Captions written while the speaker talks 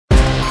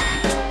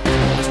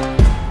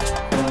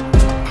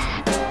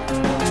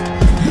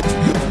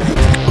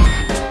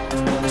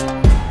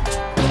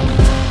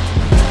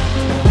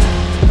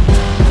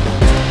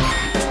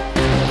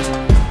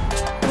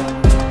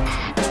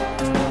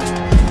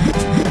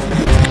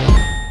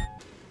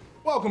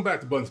Welcome back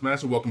to Button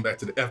Smash, and welcome back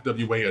to the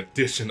FWA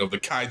edition of the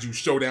Kaiju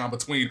Showdown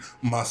between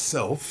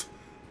myself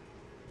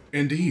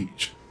and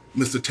Deej,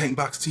 Mr.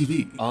 Tankbox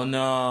TV. Oh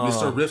no.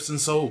 Mr. Riffs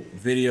and Soul.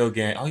 Video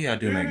game. Oh yeah, I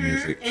do make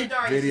music. And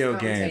Video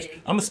games.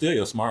 I'm gonna steal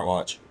your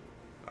smartwatch.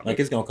 Like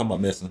it's gonna come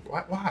up missing.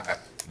 Why?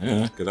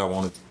 Yeah, because I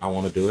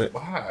want to do it.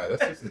 Why?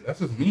 That's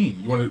just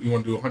mean. You want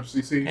to do 100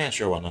 cc's? Yeah,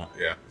 sure, why not?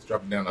 Yeah, let's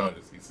drop it down to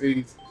 100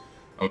 cc's.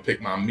 I'm gonna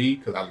pick my me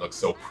because I look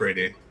so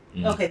pretty.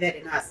 Okay, that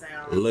did not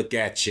sound. Look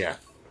at ya.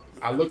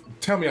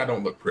 Tell me I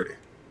don't look pretty.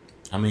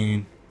 I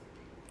mean.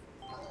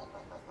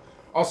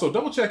 Also,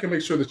 double check and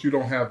make sure that you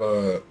don't have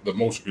the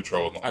motion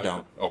controls on. I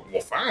don't. Oh, well,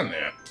 fine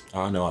then.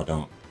 Oh no, I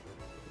don't.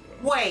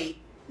 Wait,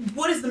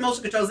 what is the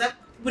motion control? Is that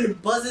when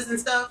it buzzes and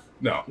stuff?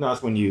 No. No,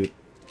 it's when you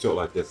tilt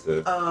like this.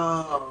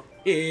 Oh.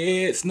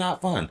 It's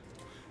not fun.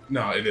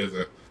 No, it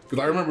isn't. Because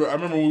I remember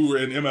when we were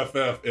in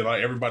MFF and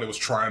like everybody was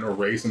trying to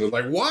race and it's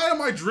like, why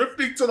am I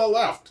drifting to the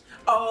left?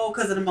 Oh,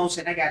 because of the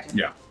motion. I got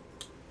you. Yeah.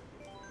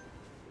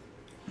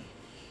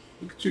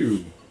 Look at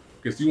you.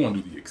 Guess you want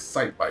to do the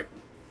Excite Bike.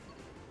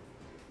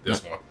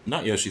 This one.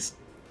 Not Yoshi's.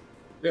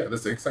 Yeah, this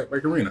is the Excite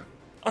Bike Arena.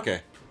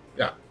 Okay.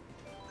 Yeah.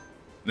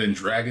 Then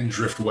Dragon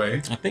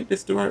Driftway. I think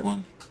this is the right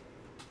one.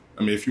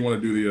 I mean, if you want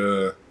to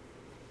do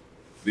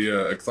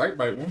the Excite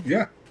Bike one,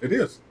 yeah, it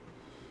is.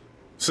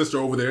 Sister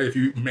over there, if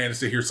you manage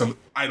to hear some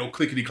idle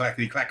clickety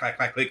clackety clack clack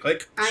clack click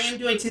click. I am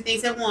doing two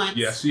things at once.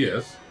 Yes, she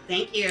is.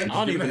 Thank you. I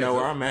don't even know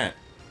where I'm at.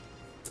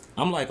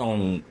 I'm like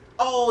on.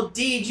 Oh,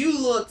 Deej, you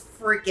look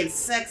freaking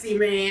sexy,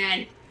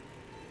 man.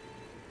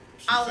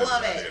 I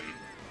love it.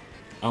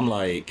 I'm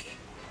like.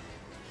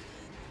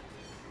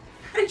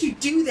 How did you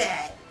do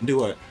that? Do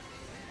what?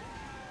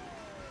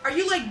 Are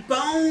you like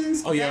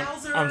Bones Oh yeah,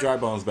 Bowser? I'm Dry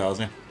Bones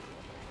Bowser.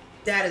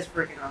 That is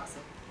freaking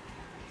awesome.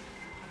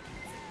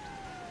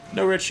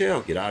 No red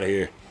shell. Get out of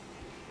here.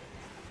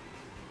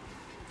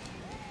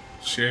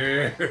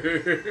 Shit.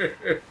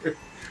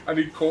 I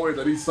need coins.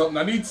 I need something.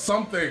 I need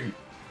something.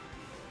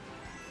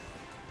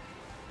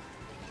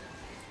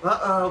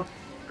 Uh-oh.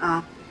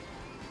 Oh.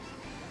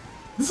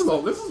 This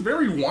is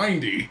very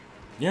windy.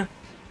 Yeah.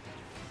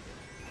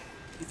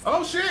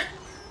 Oh shit.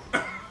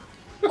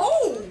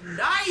 Oh,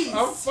 nice.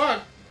 Oh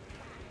fuck.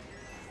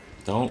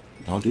 Don't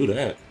do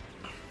that.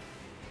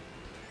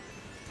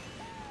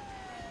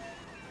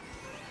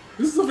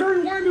 This is a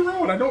very windy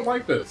road. I don't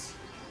like this.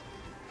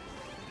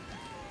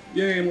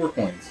 Yay, more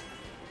coins.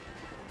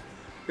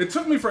 It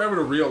took me forever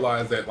to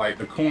realize that, like,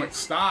 the coins...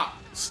 Stop!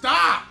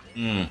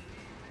 Mm.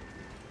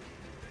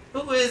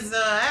 Who is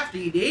after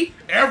you, D?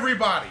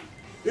 Everybody!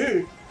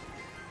 Mm.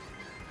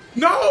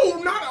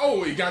 No! Not...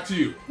 Oh, it got to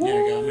you. Yeah,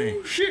 it got me.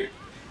 Ooh, shit.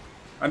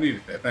 I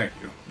needed that. Thank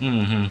you.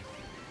 Mm-hmm.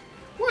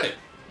 What?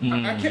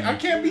 Mm-hmm. I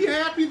can't be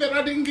happy that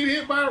I didn't get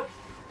hit by...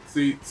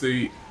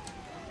 See.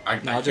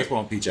 I just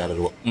want Peach out of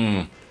the way.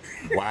 Mm.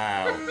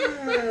 Wow.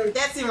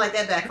 That seemed like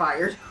that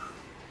backfired.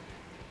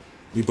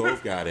 We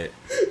both got it.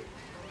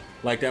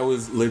 Like that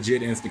was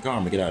legit instant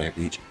karma. Get out of here,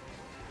 Peach.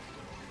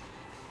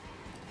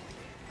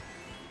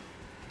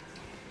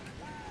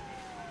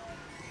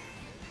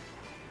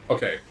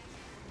 Okay.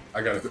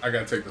 I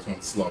gotta take this one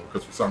slow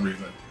because for some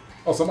reason...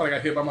 Oh, somebody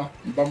got hit by my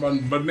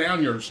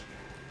bananas.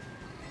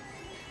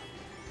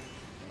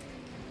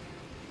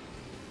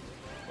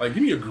 Like,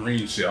 give me a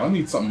green shell. I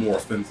need something more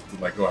offensive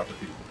to, like, go after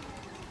people.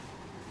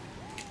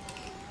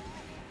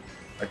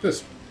 Like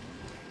this one.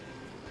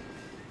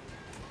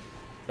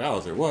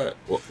 Bowser, what?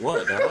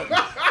 What?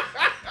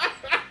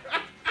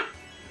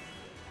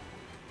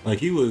 Like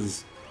he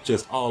was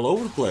just all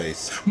over the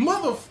place.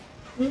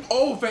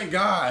 Oh, thank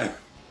God.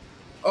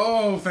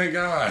 Oh, thank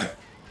God.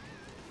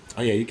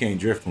 Oh yeah, you can't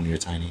drift when you're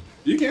tiny.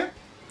 You can.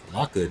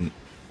 I couldn't.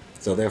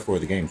 So therefore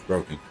the game's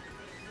broken.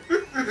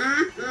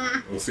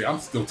 Well, see, I'm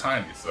still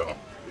tiny, so.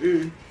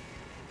 I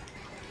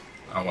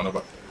don't want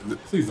to...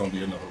 Please don't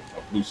be another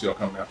blue shell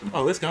coming after me.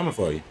 Oh, it's coming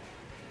for you.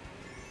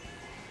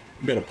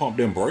 You better pump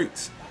them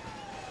brakes.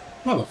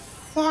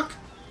 Motherfuck.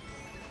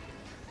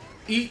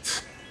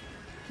 Eat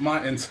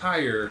my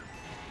entire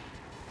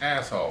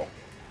asshole.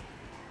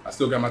 I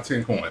still got my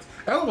 10 coins.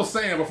 As I was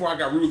saying before I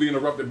got rudely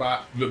interrupted by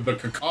the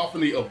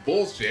cacophony of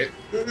bullshit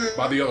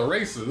by the other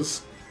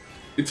races,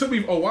 it took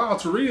me a while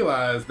to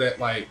realize that,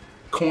 like,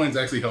 coins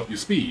actually help your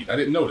speed. I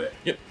didn't know that.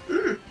 Yep.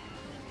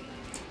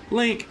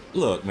 Link,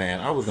 look, man,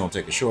 I was gonna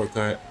take a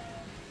shortcut.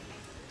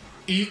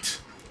 Eat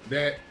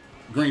that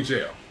green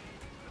shell.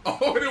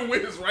 Oh, it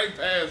whizzed right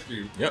past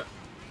you. Yep.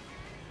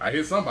 I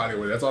hit somebody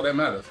with it. That's all that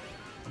matters.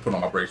 I put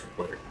on my brakes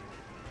real quick.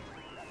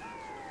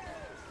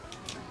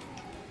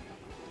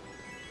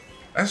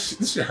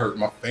 This shit hurt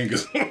my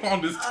fingers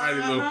on this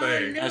tiny little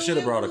thing. No, I should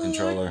have brought a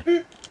controller.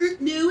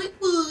 No, it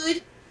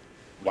would.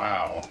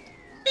 Wow.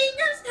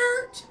 Fingers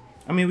hurt.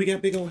 I mean, we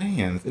got big old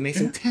hands, and they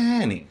so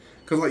tiny.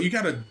 Because, like, you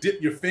got to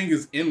dip your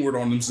fingers inward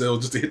on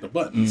themselves just to hit the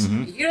buttons.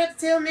 Mm-hmm. You don't have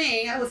to tell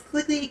me. I was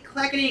clickety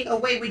clacking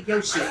away with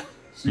Yoshi.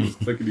 She was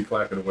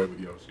clickety-clacking away with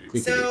Yoshi.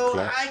 So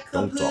I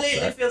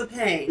completely feel the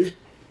pain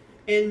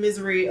and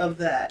misery of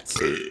that.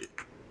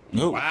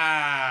 No.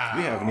 Wow.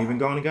 We haven't even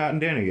gone and gotten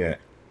dinner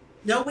yet.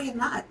 No, we have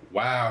not.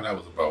 Wow, that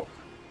was a boat.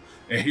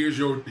 And here's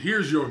your.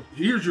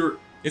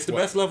 It's the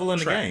best level in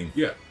the track. game.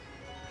 Yeah.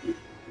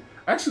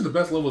 Actually, the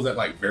best level is that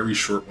like very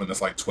short one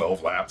that's like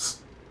 12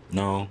 laps.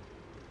 No.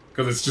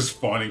 Because it's just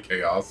fun and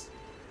chaos.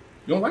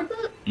 You don't like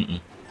that?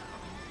 Mm-mm.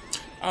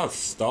 I was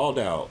stalled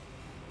out.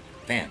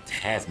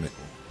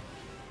 Phantasmical.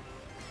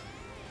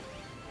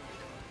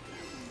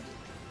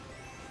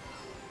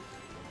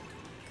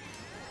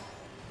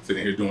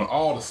 Sitting here doing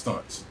all the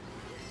stunts.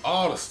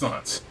 All the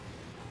stunts.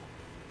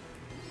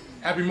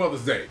 Happy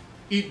Mother's Day.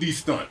 Eat these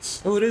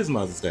stunts. Oh, it is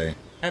Mother's Day.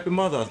 Happy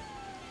Mother.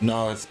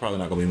 No, it's probably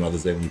not going to be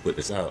Mother's Day when you put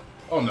this out.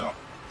 Oh, no.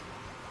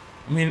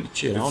 I mean,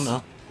 shit, I don't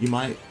know. You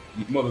might.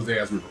 Mother's Day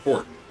as we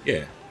record.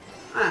 Yeah.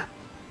 Huh.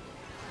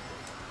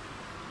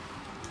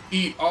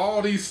 Eat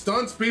all these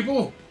stunts,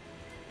 people.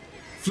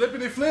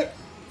 Flippity flip.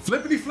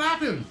 Flippity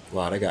flapping.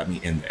 Wow, that got me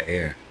in the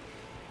air.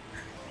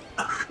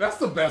 That's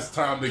the best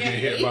time to get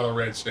hit by the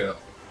red shell.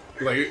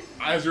 Like,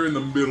 as you're in the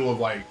middle of,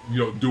 like, you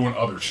know, doing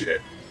other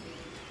shit.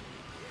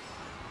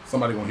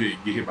 Somebody gonna get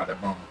hit by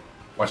that bomb.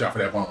 Watch out for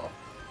that bomb.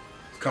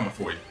 It's coming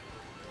for you.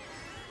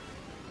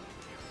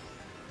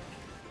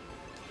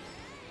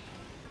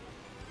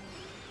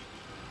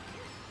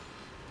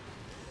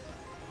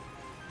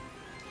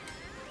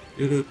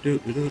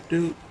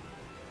 Do.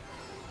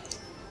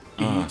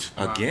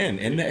 Again,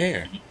 in the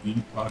air.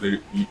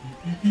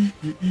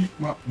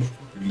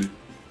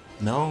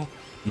 No,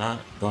 not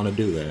gonna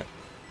do that.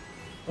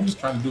 I'm just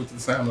trying to do it to the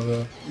sound of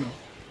the, you know.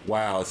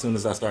 Wow, as soon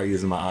as I start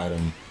using my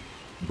item,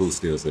 Boo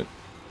steals it.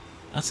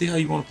 I see how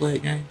you want to play a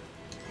game.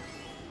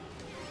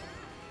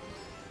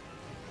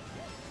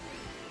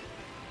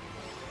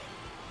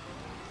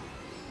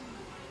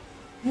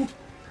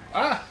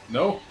 Ah,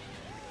 no.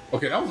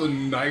 Okay, that was a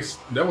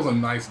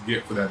nice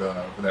get for that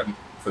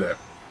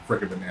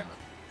frickin' banana.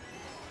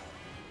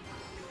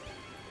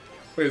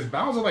 Wait, is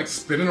Bowser like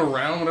spinning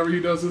around whenever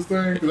he does this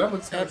thing? Because that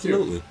looks kind of cute.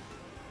 Absolutely.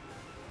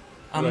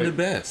 I'm Like, the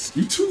best.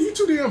 You too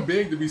damn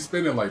big to be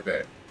spinning like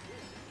that.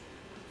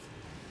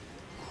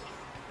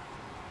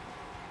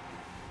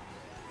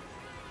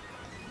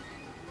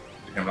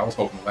 Damn, I was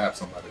hoping to lap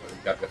somebody, but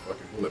he got that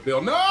fucking bullet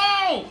bill.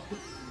 No!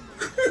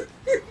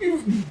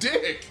 You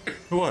dick!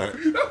 What?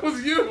 That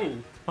was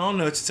you! I don't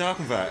know what you're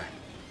talking about.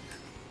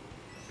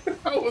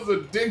 That was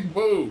a dick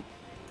move.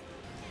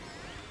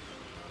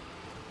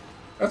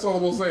 That's all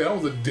I'm gonna say. That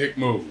was a dick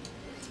move.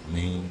 I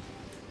mean,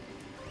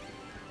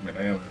 I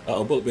am.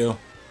 uh-oh, bullet bill.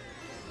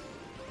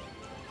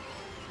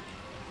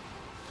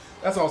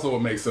 That's also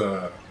what makes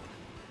it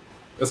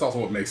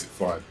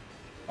fun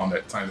on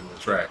that tiny little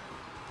track.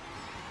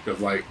 Because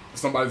like if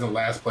somebody's in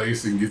last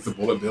place and gets the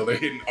bullet bill, they're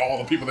hitting all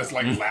the people that's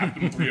like lapped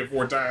them 3 or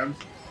 4 times.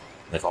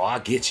 Like, oh, I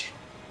get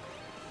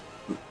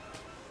you.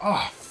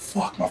 Ah,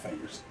 fuck my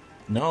fingers.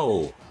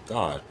 No,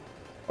 God.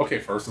 Okay,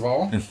 first of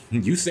all,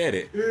 You said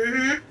it.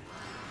 Mm-hmm.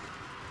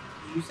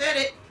 You said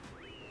it.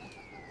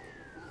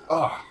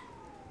 ah,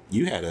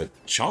 You had a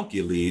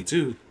chunky lead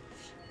too.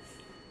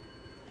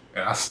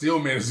 and I still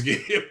managed to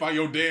get hit by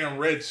your damn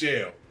red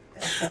shell.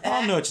 I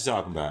don't know what you're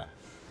talking about.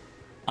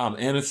 I'm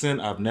innocent.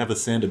 I've never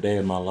sinned a day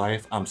in my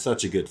life. I'm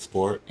such a good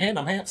sport, and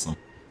I'm handsome.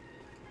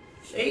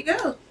 There you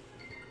go.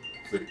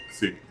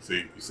 See,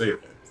 you say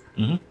that.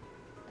 Mm-hmm.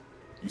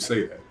 You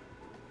say that.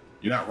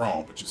 You're not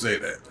wrong, but you say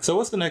that. So,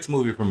 what's the next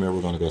movie premiere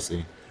we're gonna go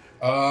see?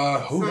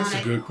 That's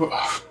a good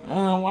question.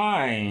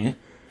 Why?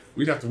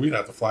 We'd have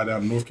to fly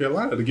down to North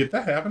Carolina to get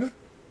that happening,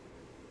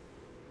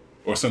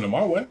 or send them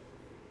our way,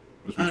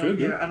 which we could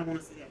do. I don't want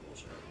to see that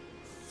bullshit.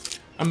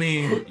 I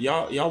mean,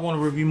 y'all want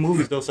to review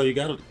movies though, so you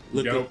gotta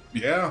look at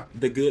Yeah,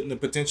 the good and the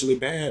potentially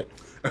bad.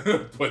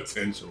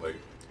 potentially.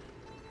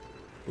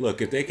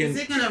 Look, if they can, Is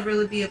it gonna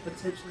really be a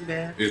potentially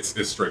bad? It's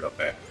straight up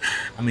bad.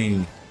 I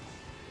mean,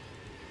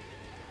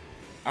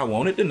 I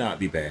want it to not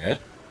be bad.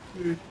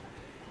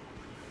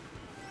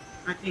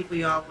 I think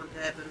we all want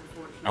that, but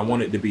unfortunately, I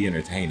want it to be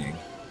entertaining.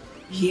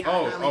 Yeah.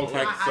 Oh,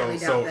 I highly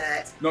doubt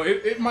that. No,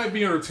 it might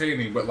be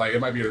entertaining, but like it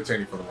might be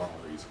entertaining for the wrong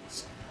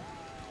reasons.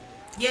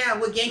 Yeah,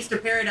 with Gangster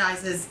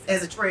Paradise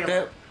as a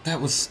trailer.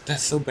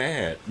 That's so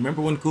bad.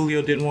 Remember when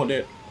Coolio didn't want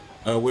that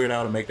Weird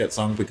Al to make that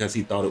song because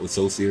he thought it was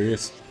so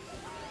serious?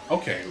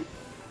 Okay,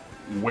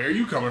 where are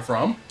you coming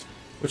from?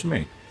 What you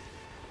mean?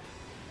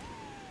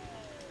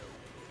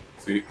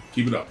 See,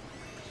 keep it up.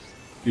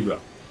 Keep it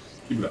up.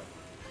 Keep it up.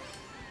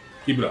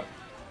 Keep it up.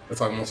 That's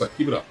all I'm gonna say.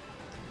 Keep it up.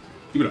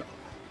 Keep it up.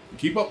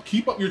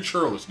 Keep up your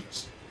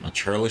churlishness. My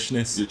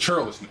churlishness? Your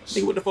churlishness.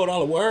 Nigga with the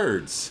 $4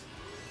 words.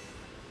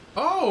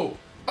 Oh,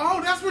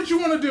 that's what you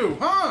want to do,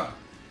 huh?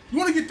 You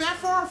want to get that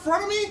far in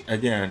front of me?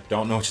 Again,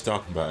 don't know what you're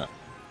talking about.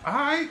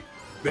 I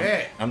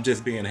bet. I'm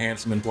just being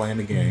handsome and playing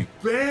the game.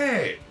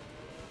 Bet.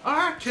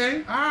 Okay,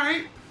 all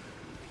right.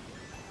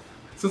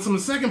 Since I'm in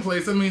second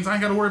place, that means I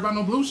ain't got to worry about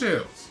no blue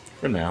shells.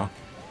 For now.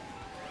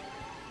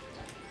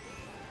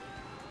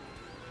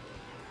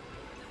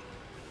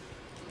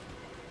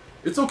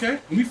 It's okay.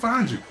 Let me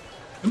find you.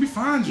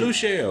 Blue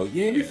shell,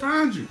 yeah. Let me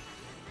find you.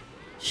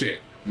 Shit.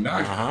 Now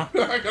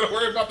I gotta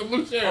worry about the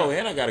blue shell. Oh,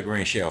 and I got a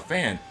green shell.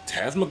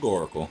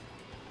 Phantasmagorical.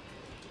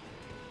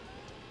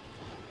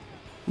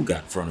 Who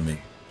got in front of me?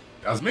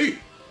 That's me.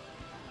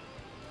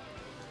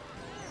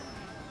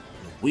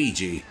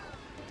 Ouija.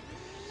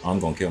 I'm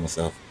gonna kill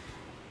myself.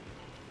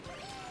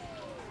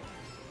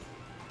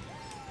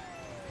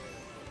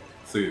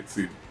 See,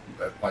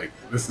 that, like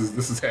this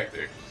is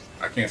hectic.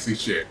 I can't see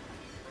shit.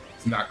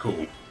 It's not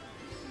cool.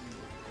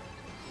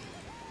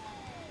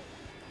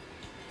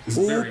 It's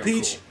Ooh, very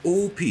Peach.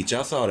 uncool. Ooh, Peach.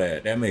 I saw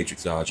that. That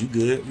Matrix dodge. You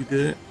good? You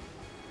good?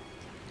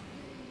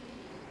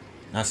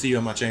 I'll see you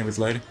in my chambers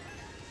later.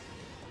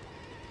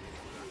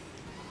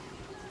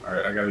 All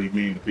right, I gotta be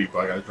mean to people.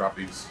 I gotta drop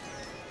these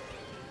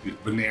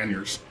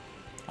bananas.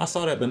 I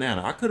saw that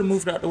banana. I could have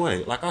moved out the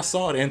way. Like, I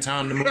saw it in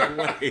time to move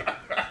away.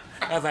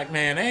 I was like,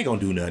 man, they ain't gonna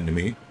do nothing to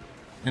me.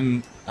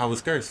 And I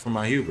was cursed for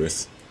my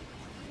hubris.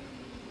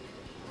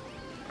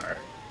 All right,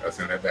 I'll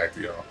send that back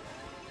to y'all.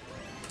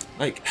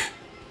 Like,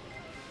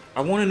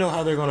 I want to know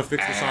how they're gonna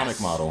fix the Sonic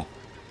model.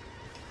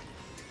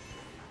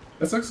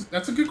 That's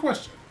a good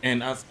question.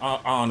 And I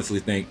honestly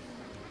think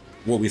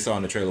what we saw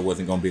in the trailer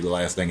wasn't gonna be the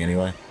last thing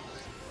anyway.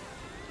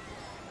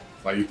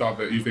 Like you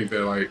think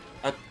that like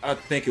I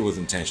think it was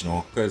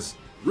intentional because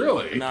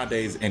really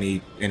nowadays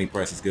any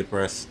press is good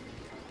press.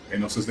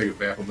 ain't no such thing as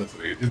bad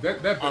publicity. Is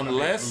that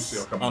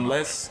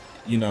unless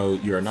you know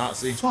you're a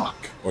Nazi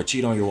or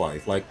cheat on your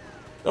wife, like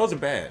those are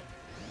bad.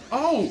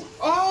 Oh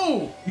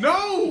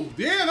no,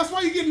 yeah, that's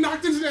why you get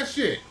knocked into that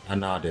shit. I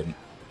know I didn't,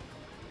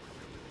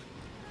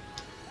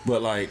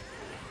 but like,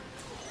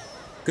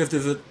 because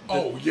there's a.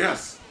 Oh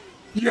yes.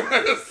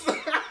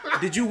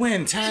 Did you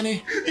win,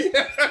 Tiny?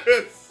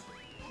 Yes.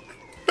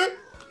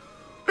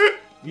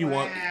 You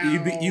won.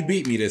 You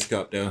beat me this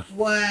cup though.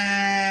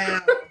 Wow.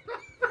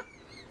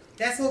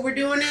 That's what we're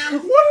doing now?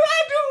 What did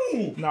I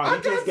do? No,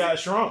 he just got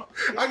shrunk.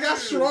 I got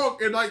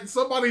shrunk and like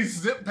somebody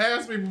zipped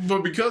past me,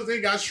 but because they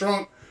got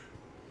shrunk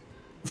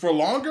for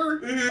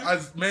longer,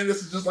 man,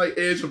 this is just like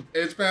edge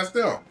past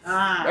them.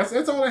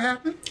 That's all that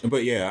happened.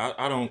 But yeah,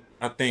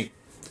 I think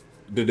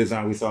the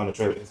design we saw in the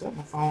trailer. Is that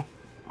my phone?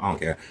 I don't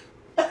care.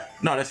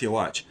 No, that's your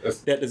watch.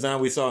 That design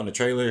we saw in the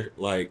trailer,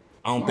 like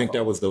I don't think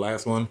that was the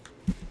last one.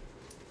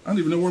 I don't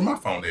even know where my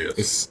phone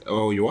is.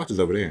 Your watch is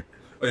over there.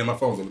 Oh yeah, my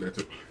phone's over there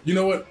too. You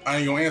know what? I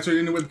ain't gonna answer it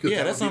anyway because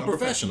yeah, that's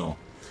unprofessional.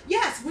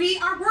 Yes, we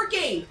are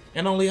working.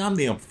 And only I'm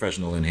the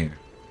unprofessional in here.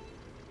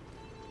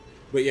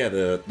 But yeah,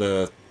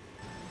 the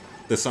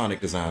Sonic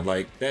design,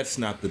 like that's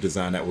not the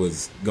design that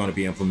was going to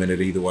be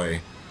implemented either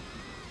way.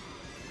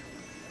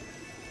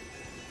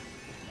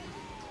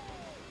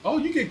 Oh,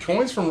 you get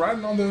coins from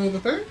riding on the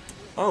thing?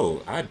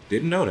 Oh, I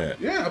didn't know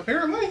that. Yeah,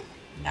 apparently.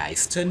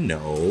 Nice to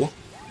know.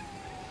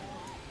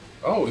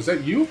 Oh, is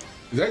that you?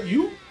 Is that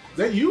you? Is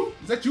that you?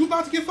 Is that you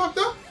about to get fucked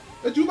up?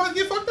 That you about to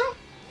get fucked up?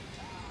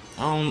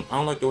 I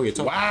don't like the way you're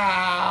talking.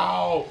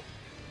 Wow.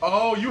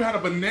 Oh, you had a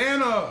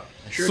banana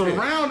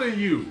surrounding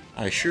you.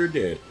 I sure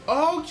did.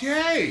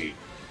 Okay.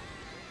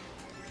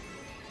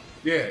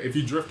 Yeah, if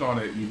you drift on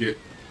it, you get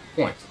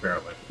points,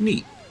 apparently.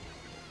 Neat.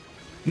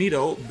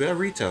 Neato,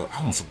 Berrito.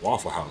 I want some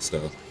Waffle House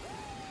stuff.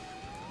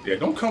 Yeah,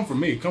 don't come for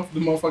me. Come for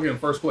the motherfucker in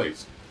first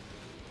place.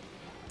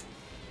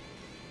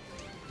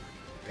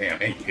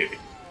 Damn, ain't you hit it.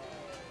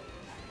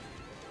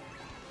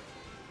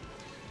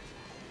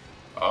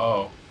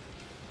 Oh.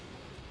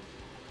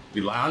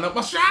 Be lining up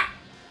my shot?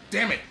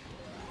 Damn it.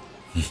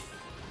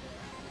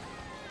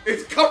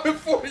 It's coming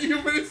for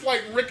you, but it's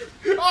like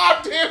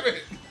oh, damn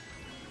it.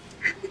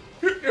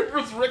 It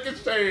was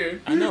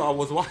ricocheting. I know, I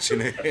was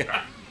watching it.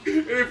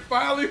 It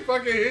finally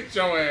fucking hit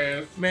your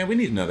ass. Man, we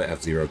need another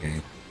F-Zero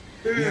game.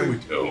 Yeah, we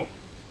do.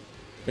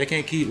 They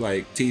can't keep,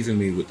 like, teasing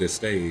me with this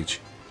stage.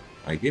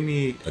 Like, give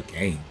me a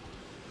game.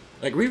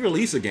 Like,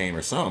 re-release a game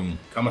or something.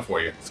 Coming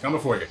for you. It's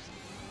coming for you.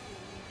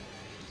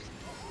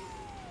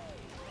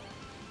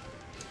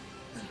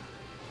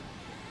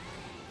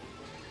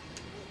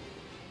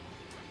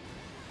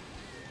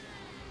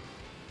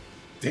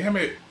 Damn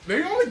it.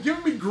 They only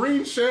give me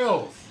green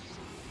shells.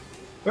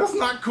 That's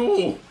not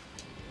cool.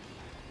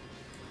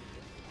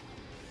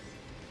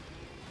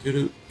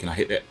 Can I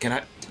hit that? Can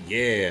I?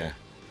 Yeah.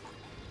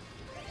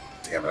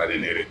 Damn it, I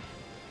didn't hit it.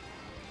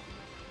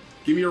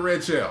 Give me a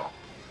red shell.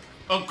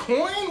 A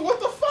coin? What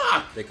the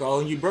fuck? They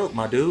calling you broke,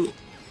 my dude.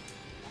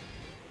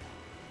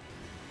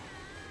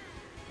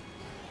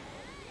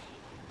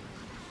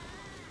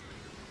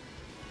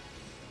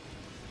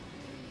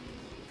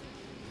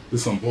 This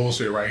is some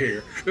bullshit right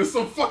here. This is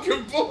some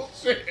fucking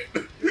bullshit.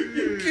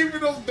 You give me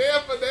those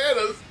damn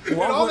bananas, and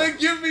all they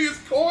give me is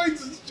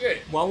coins and shit.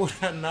 Why would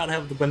I not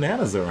have the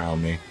bananas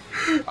around me?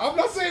 I'm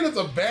not saying it's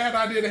a bad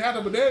idea to have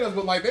the bananas,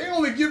 but like they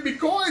only give me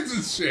coins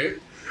and shit.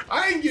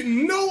 I ain't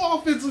getting no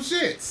offensive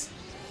shits.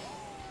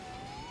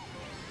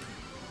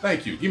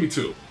 Thank you. Give me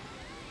two.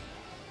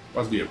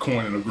 Must be a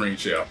coin and a green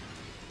shell.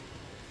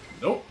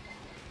 Nope.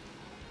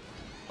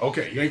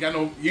 Okay, you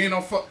ain't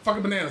no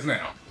fucking bananas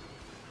now.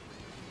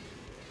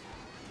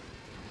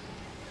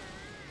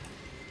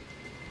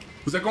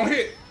 Was that gonna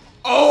hit?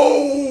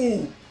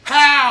 Oh!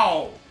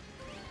 How?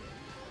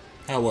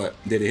 How what?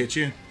 Did it hit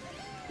you?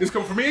 It's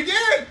coming for me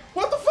again!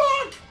 What the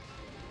fuck?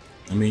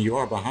 I mean, you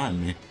are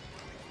behind me.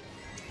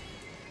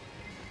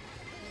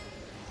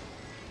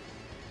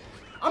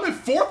 I'm in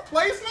 4th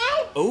place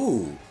now?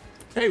 Ooh.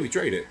 Hey, we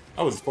traded.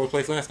 I was in 4th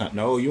place last night.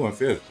 No, you were in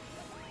 5th.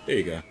 There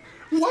you go.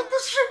 What the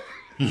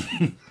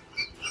shit?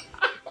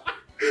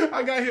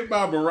 I got hit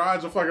by a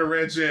barrage of fucking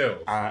red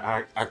shells.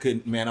 I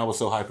couldn't, man, I was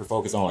so hyper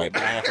focused on like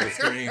half of the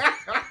screen.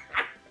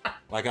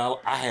 Like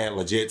I had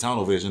legit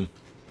tunnel vision.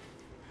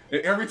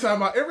 And every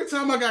time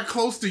I got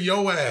close to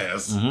your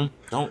ass. Mm-hmm.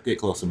 Don't get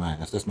close to mine.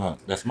 That's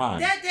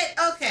mine.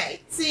 Okay.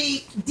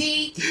 See,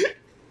 D.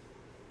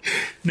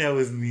 That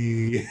was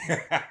me.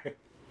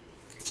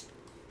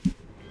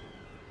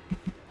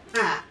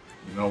 Ah.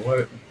 You know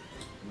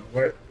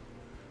what?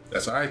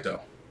 That's alright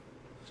though.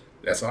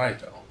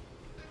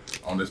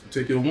 On this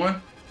particular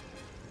one,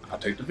 I'll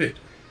take the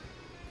victory.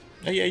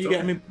 Oh, yeah, you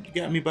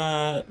got me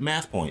by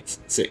math points.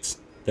 6.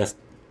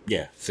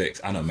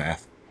 6. I know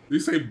math. You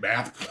say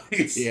math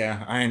points?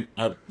 Yeah,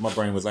 my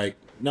brain was like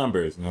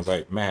numbers, and I was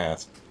like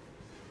math.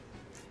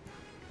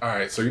 All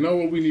right, so you know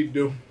what we need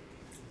to do?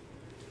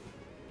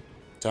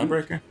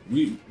 Tiebreaker.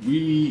 We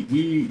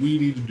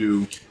need to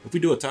do. If we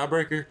do a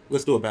tiebreaker,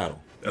 let's do a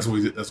battle. That's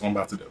what I'm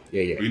about to do.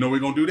 Yeah. You know we're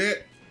gonna do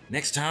that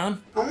next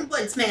time. Home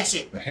button smash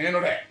it.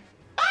 handle that.